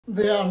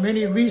There are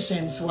many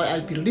reasons why I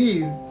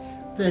believe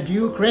that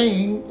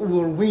Ukraine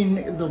will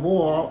win the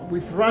war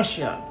with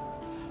Russia.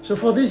 So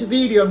for this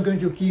video, I'm going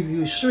to give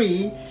you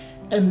 3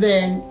 and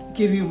then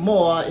give you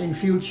more in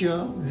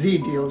future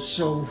videos.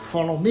 So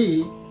follow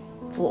me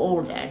for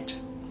all that.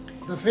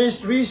 The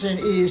first reason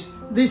is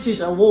this is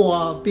a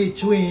war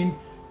between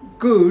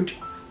good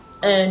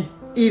and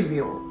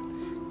evil.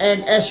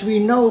 And as we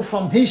know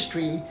from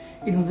history,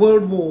 in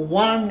World War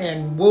I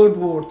and World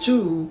War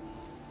II,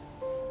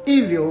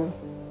 evil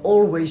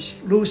always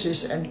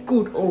loses and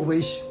good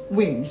always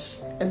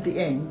wins at the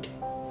end.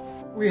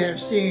 We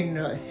have seen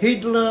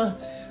Hitler,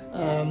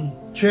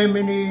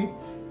 Germany,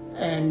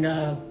 and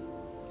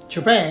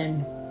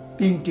Japan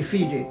being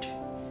defeated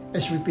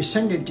as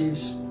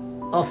representatives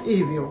of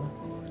evil,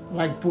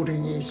 like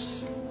Putin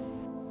is.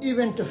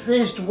 Even the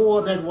first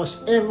war that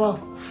was ever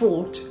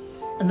fought,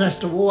 and that's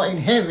the war in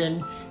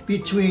heaven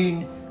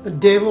between the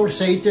devil,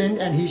 Satan,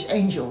 and his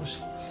angels.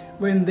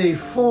 When they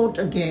fought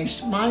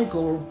against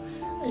Michael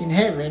in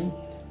heaven,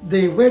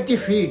 they were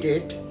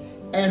defeated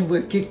and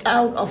were kicked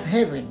out of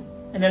heaven.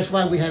 And that's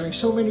why we're having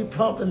so many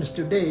problems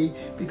today,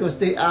 because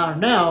they are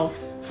now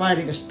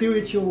fighting a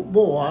spiritual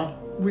war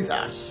with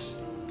us.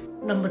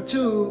 Number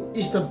 2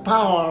 is the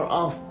power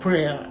of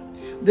prayer.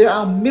 There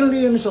are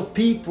millions of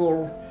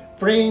people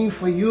praying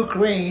for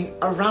Ukraine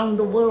around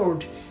the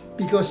world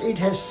because it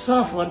has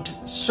suffered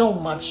so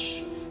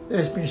much.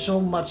 There's been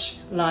so much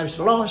lives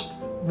lost,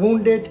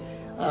 wounded,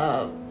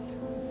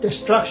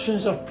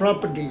 destructions of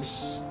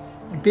properties.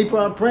 And people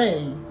are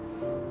praying,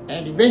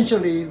 and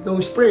eventually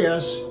those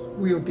prayers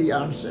will be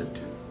answered.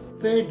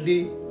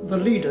 Thirdly, the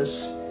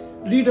leaders.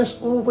 Leaders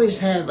always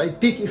have a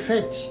big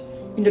effect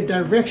in the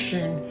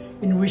direction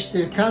in which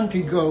their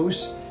country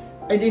goes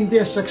and in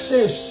their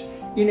success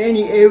in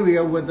any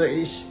area, whether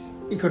it's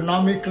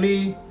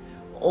economically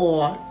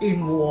or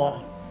in war.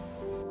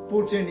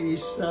 Putin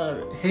is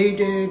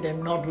hated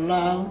and not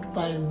loved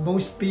by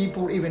most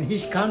people, even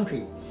his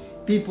country.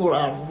 People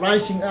are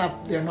rising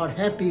up, they're not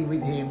happy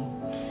with him,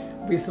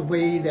 with the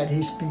way that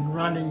he's been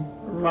running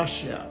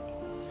Russia.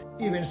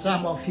 Even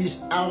some of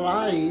his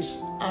allies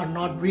are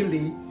not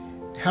really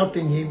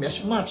helping him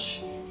as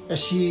much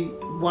as he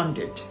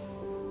wanted.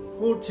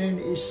 Putin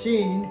is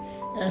seen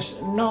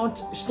as not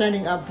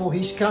standing up for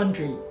his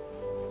country.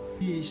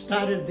 He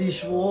started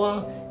this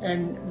war,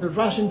 and the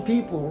Russian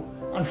people,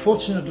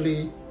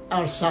 unfortunately,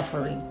 are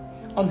suffering.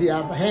 On the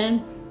other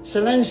hand,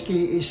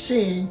 Zelensky is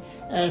seen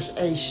as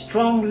a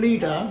strong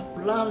leader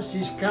who loves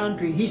his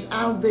country. He's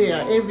out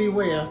there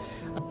everywhere.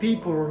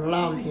 People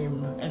love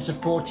him and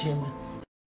support him.